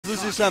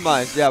lose your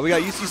semis. Yeah, we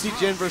got UCC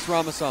Jin versus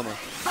Ranmasama.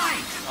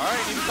 All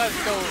right, he decides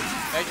to go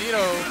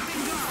Magneto.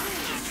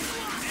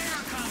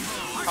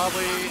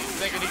 Probably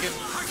thinking he can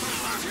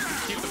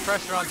keep the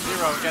pressure on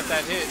 0 and get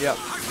that hit. Yep.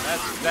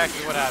 That's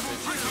exactly what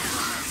happened.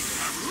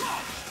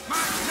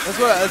 That's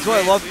what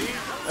I love.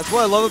 That's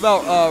what I love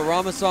about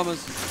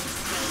Ramasama's.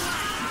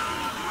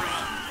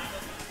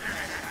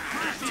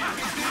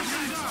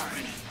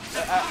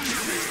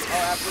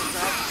 After this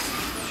match?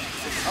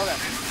 Okay.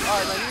 All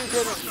right, man, you can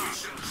get it.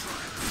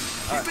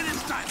 Right.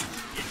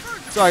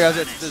 Sorry, guys,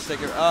 it's this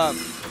sticker.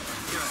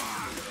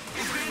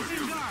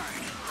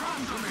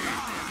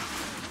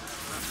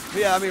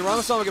 Yeah, I mean,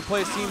 Ramasama can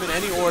play his team in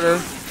any order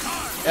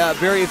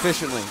very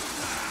efficiently.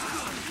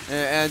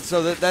 And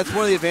so that's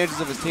one of the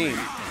advantages of his team.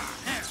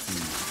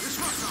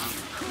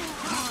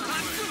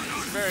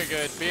 Very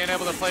good. Being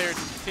able to play your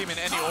team in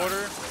any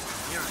order.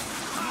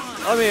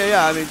 I mean,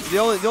 yeah. I mean, the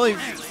only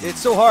it's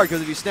so hard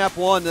because if you snap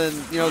one, then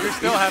you're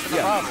still having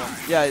a problem.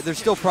 Yeah, there's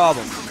still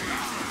problems.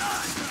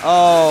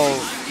 Oh,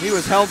 he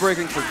was helm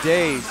breaking for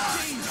days.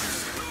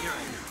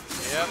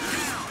 Yep.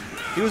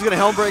 He was gonna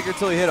helm breaker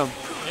until he hit him.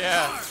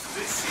 Yeah.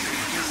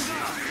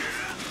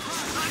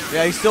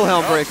 Yeah, he's still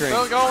helm breaking.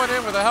 Still going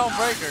in with a helm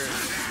breaker.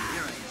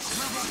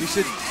 You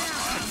should.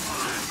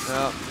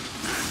 No.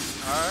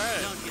 All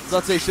right.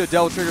 Let's say he should have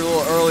double triggered a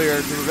little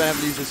earlier to prevent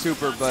him to use the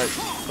super, but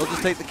he'll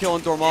just take the kill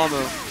on Dormammu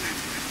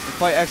and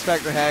fight X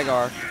Factor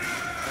Hagar.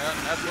 Yeah,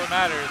 that's what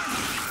matters.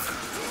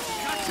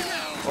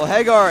 Well,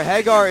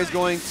 Hagar is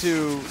going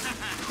to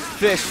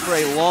fish for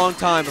a long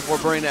time before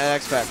burning that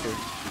X Factor.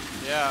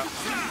 Yeah.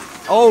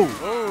 Oh,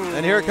 ooh.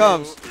 And here it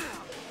comes.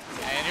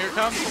 And here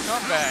comes the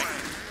comeback.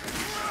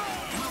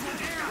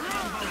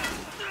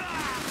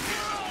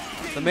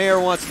 The mayor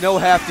wants no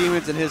half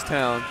demons in his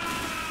town.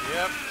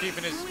 Yep,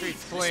 keeping his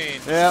streets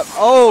clean. Yep.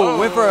 Oh,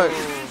 went for a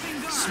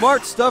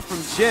smart stuff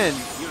from Jin.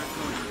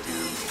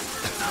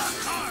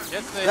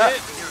 Gets the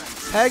hit.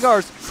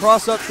 Hagar's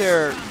cross up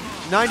there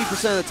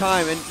 90% of the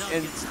time, and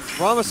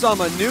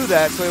Ramasama knew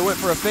that, so he went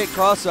for a fake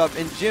cross up,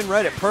 and Jin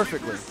read it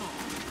perfectly.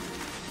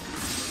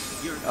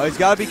 Oh, he's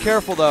got to be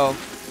careful though.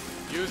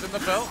 Using the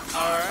belt.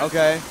 All right.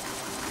 Okay.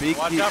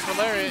 Watch out for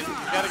Lariat. You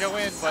got to go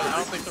in, but I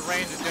don't think the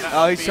range is going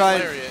to he's trying.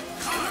 Lariat.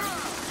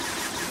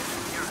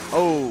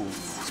 Oh,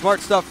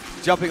 smart stuff.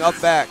 Jumping up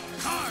back.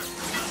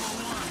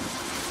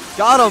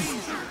 Got him.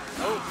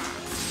 Oh.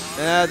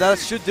 Yeah, that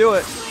should do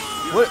it.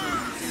 What?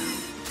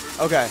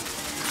 Okay.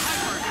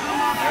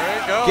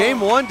 There we go. Game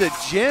 1 to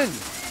Jin.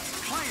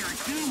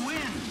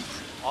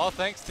 All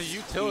thanks to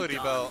utility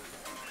belt.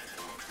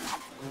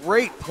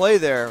 Great play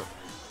there.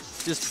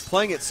 Just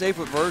playing it safe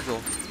with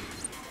Virgil.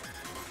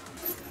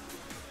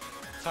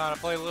 Trying to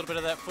play a little bit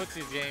of that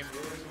footsies game.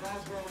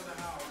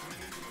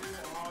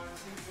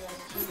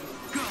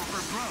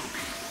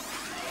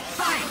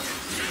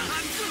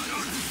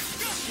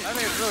 I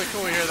think it's really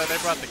cool here that they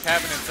brought the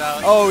cabinets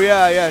out. Oh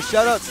yeah.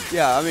 Shout out.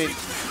 Yeah, I mean,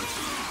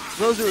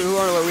 for those who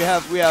aren't aware, we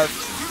have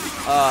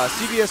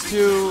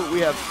CBS2.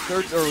 We have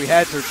we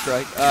had Third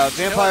Strike.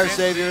 Vampire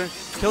Savior,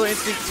 Killer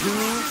Instinct 2.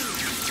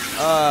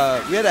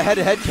 We had a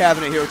head-to-head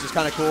cabinet here, which is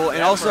kind of cool,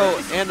 and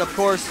of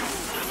course,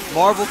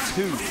 Marvel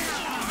 2.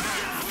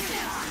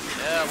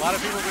 Yeah, a lot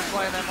of people have been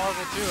playing that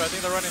Marvel 2. I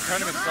think they're running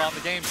tournaments on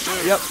the game too.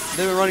 Yep,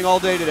 they've been running all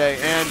day today,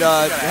 and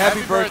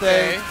happy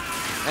birthday.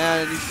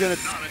 And he's gonna.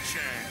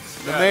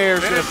 The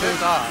mayor's gonna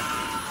finish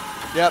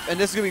off. Yep, and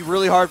this is gonna be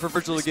really hard for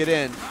Virgil to get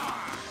in.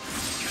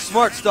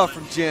 Smart stuff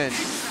from Jin.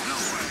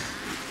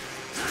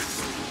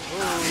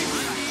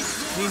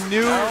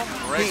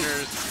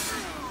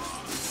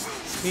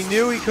 He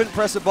knew he couldn't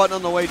press a button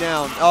on the way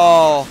down.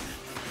 Oh.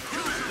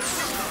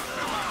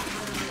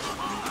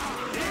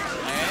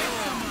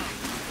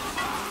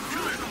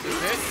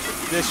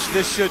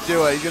 This should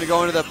do it. He's gonna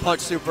go into the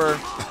punch super.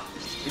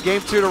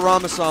 Game 2 to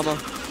Ramasama.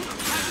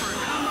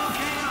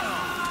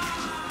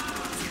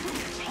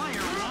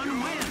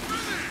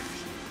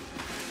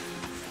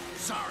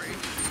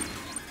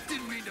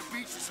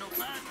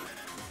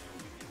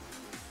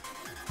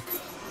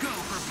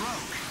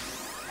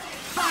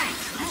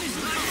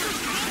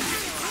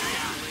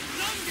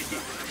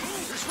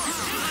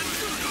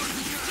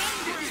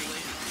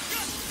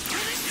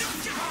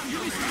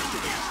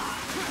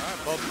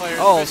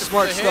 Oh,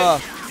 smart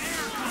stuff.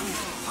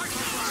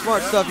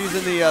 Smart stuff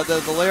using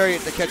the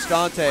lariat to catch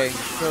Dante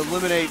to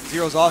eliminate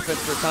Zero's offense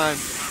for a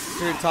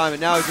period of time,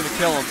 and now he's going to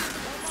kill him.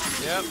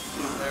 Yep,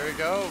 there we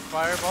go,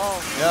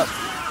 fireball. Yep.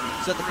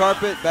 Set the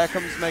carpet, back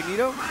comes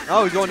Magneto.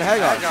 Oh, he's going to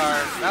Hagar.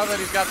 Now that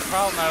he's got the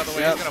problem out of the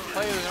way, he's going to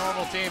play the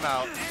normal team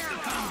out.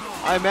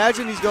 I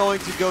imagine he's going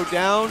to go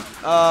down.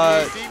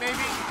 CAC maybe?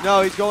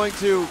 No, he's going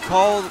to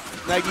call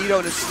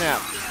Magneto to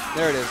snap.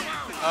 There it is.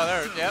 Oh,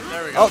 there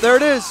we go. Oh, there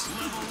it is.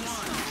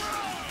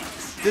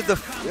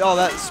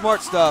 That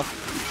smart stuff.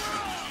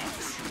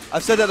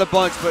 I've said that a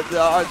bunch, but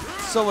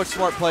so much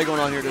smart play going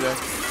on here today.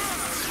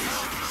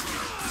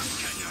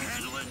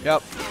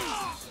 Yep.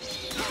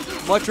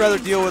 Much rather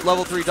deal with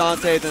level 3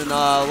 Dante than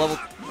level.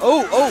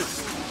 Oh!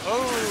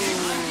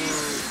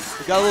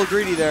 He got a little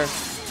greedy there.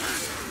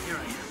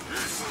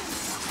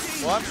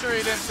 Well, I'm sure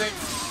he didn't think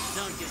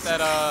that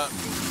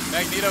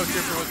Magneto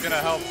Trooper was going to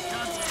help.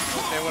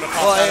 They would have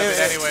popped out of it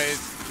anyways.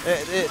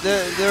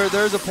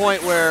 There's a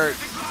point where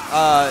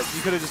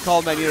you could have just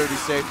called Magneto to be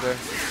safe there.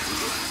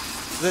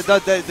 It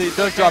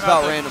does drop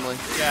out randomly,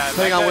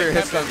 depending on where your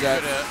hit comes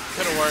at.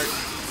 Could have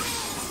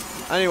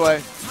worked.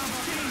 Anyway,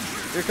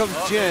 here comes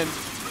Jin,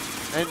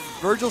 and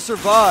Virgil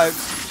survives.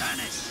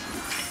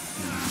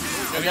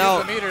 And now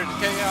use the meter to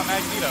take out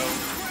Magneto.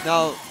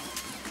 Now,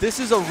 this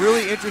is a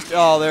really interesting.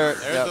 Oh, there's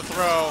the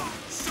throw.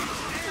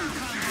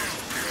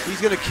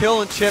 He's gonna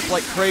kill and chip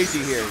like crazy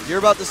here. You're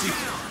about to see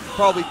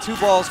probably 2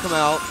 balls come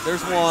out.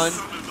 There's 1.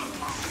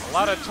 A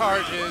lot of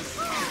charges.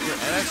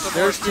 And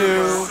there's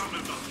 2.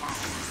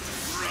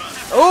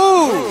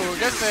 Ooh!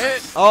 Gets the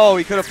hit. Oh,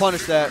 he could have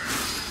punished that.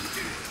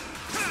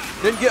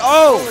 Didn't get.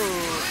 Oh!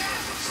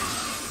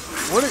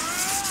 What?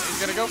 He's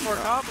gonna go for a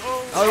comp.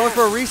 Oh, he went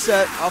for a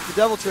reset off the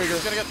devil trigger.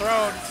 He's gonna get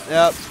thrown.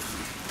 Yep.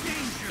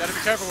 Gotta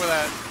be careful with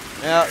that.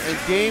 Yeah, and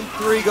game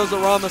 3 goes to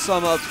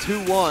Ranmasama up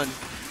 2-1.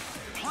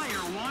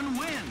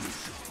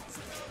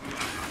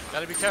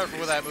 Gotta be careful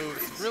with that move.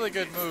 It's a really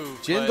good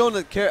move. Jin going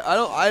to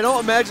I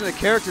don't imagine a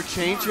character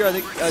change here. I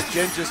think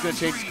Jin's just gonna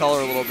change his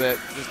color a little bit.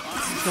 Just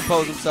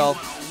compose himself.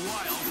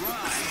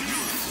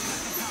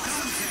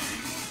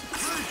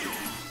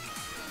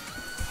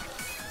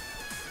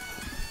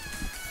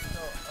 So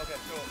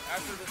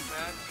after this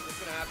match, what's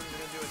gonna happen?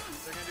 They're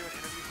gonna do an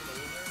interview for the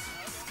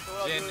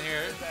loser. Jin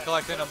here,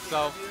 collecting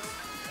himself.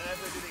 And as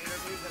they do the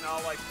interviews, then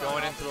I'll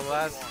going into the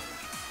last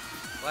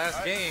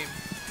game.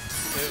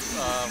 If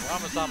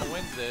Ranmasama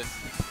wins this.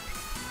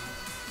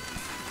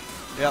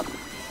 Yep.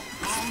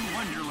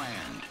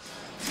 Wonderland.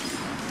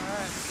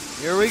 Alright.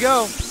 Here we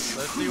go.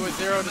 Let's see what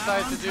Zero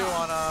decides to do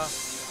on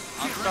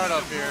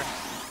startup here.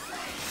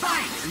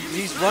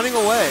 He's running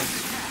away,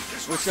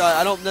 which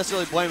I don't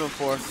necessarily blame him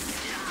for.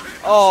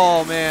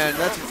 Oh man,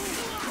 that's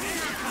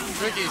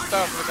tricky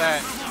stuff with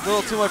that. A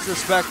little too much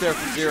respect there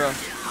from Zero.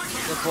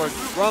 Of course,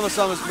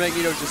 Ranmasama's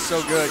Magneto is just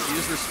so good. You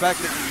just respect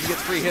it. He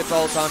gets free hits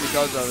all the time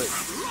because of it.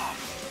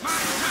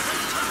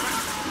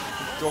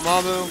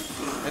 Dormammu,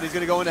 and he's going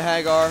to go into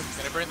Hagar.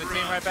 Going to bring the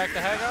team right back to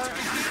Hagar?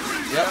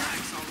 Yep.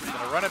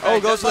 Going to run it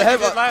back goes to like the head.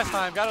 He did last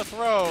time. Got to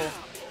throw.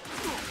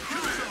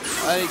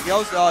 He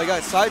goes. Oh, he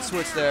got side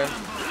switch there.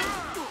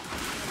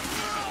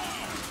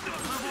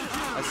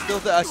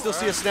 I still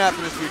see a snap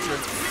in his future.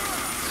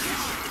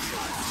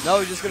 No,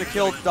 he's just going to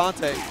kill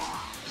Dante.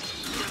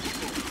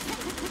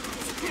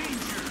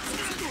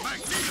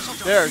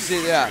 There,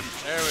 see, yeah.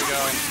 There we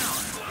go.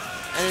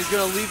 And he's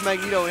going to leave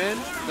Magneto in.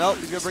 Nope,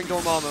 he's going to bring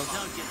Dormammu.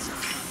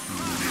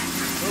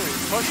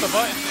 Push the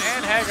button,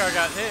 and Hagar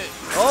got hit.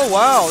 Oh,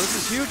 wow. This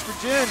is huge for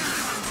Jin.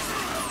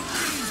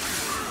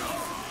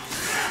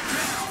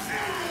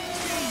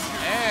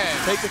 And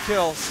take the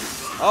kill.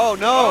 Oh,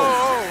 no.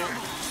 Oh.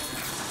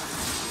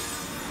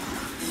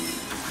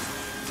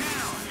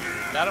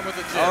 Got him with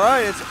the chip. All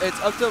right, it's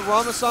up to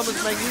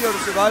Ranmasama's Magneto to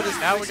survive this.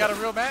 Now we got a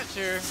real match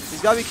here.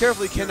 He's got to be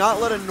careful. He cannot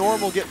let a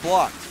normal get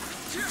blocked,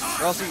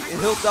 or else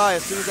he'll die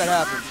as soon as that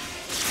happens.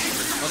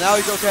 Well, now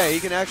he's okay. He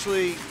can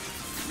actually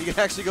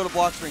go to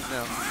block strings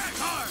now.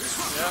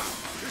 Yeah,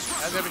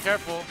 has to be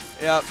careful.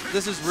 Yeah,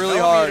 this is really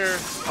hard. Meter.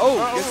 Oh,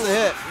 gets the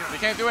hit. He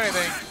can't do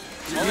anything.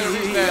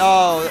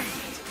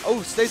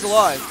 Oh, stays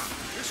alive.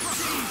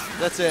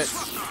 That's it.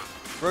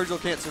 Virgil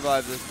can't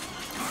survive this.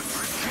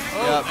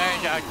 Oh, yep.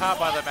 And got caught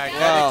by the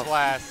magnetic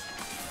blast.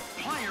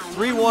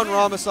 3-1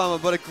 Ranmasama,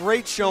 but a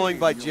great showing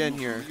by Jin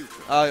here,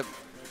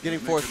 getting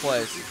 4th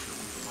place.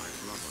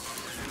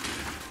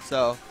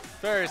 So.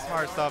 Very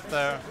smart stuff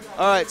there.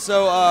 All right,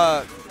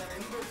 so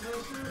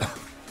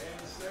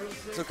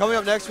so coming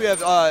up next we have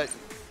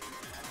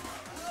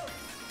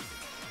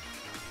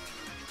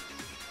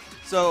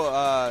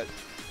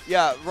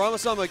yeah,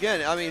 Ranmasama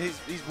again. I mean,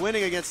 he's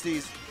winning against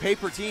these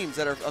paper teams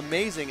that are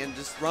amazing, and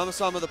just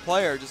Ranmasama the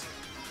player just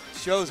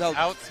shows how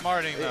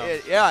outsmarting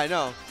them. Yeah, I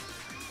know.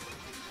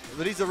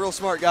 But he's a real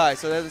smart guy,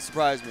 so that doesn't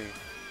surprise me.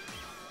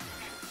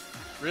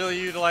 Really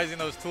utilizing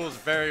those tools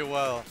very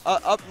well.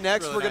 Up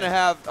next, really we're gonna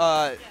have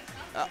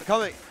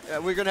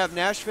we're gonna have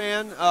Nash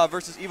Fan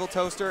versus Evil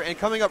Toaster, and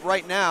coming up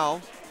right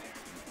now,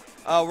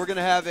 we're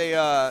gonna have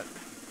a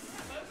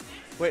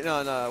waiting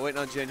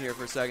on Jin here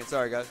for a second.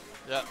 Sorry, guys.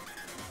 Yeah.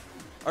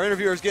 Our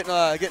interviewer's getting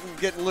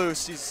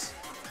loose. He's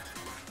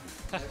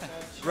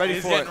ready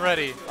He's for getting it.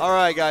 ready. All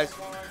right, guys.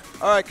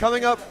 All right,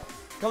 coming up,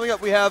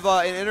 we have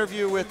an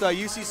interview with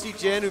UCC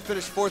Jin, who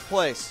finished 4th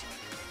place.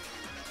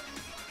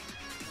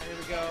 Here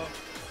we go.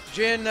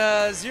 Jin,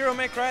 Zero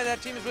May Cry,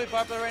 that team is really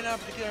popular right now,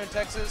 particularly in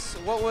Texas.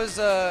 What was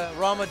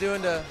Rama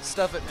doing to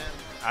stuff it, man?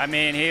 I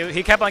mean,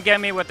 he kept on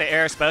getting me with the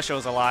air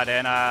specials a lot,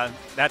 and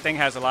that thing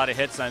has a lot of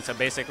hits on, so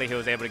basically he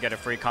was able to get a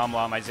free combo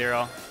on my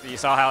Zero. You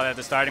saw how at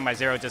the starting my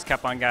Zero just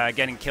kept on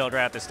getting killed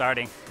right at the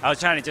starting. I was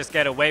trying to just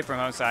get away from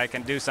him so I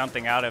can do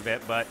something out of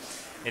it, but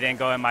it didn't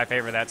go in my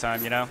favor that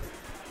time, you know?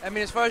 I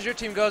mean, as far as your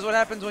team goes, what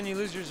happens when you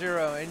lose your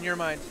Zero in your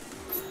mind?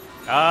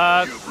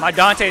 My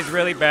Dante's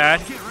really bad,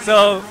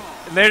 so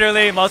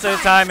Literally, most of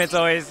the time, it's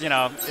always,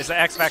 it's the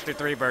X Factor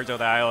 3 Virgil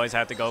that I always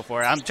have to go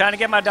for. I'm trying to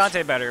get my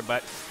Dante better,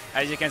 but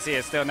as you can see,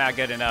 it's still not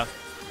good enough.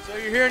 So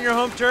you're here in your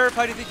home turf.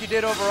 How do you think you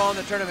did overall in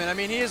the tournament? I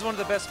mean, he is one of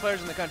the best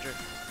players in the country.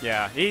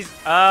 Yeah,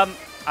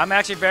 I'm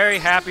actually very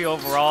happy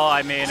overall.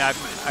 I mean, I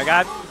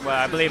got, well,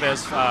 I believe it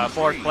was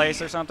 4th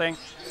place or something.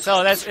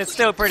 So it's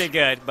still pretty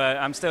good, but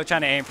I'm still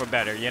trying to aim for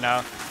better,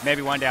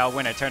 Maybe one day I'll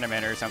win a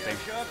tournament or something.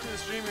 Yeah, show up to the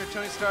stream your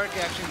Tony Stark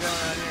action going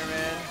on here,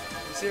 man.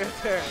 You see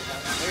right there.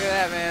 Look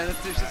at that, man.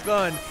 That's just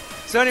going.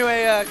 So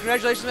anyway,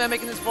 congratulations, man,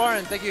 making this far,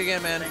 and thank you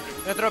again, man. I'm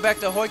going to throw it back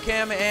to Hoy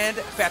Cam and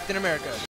Captain America.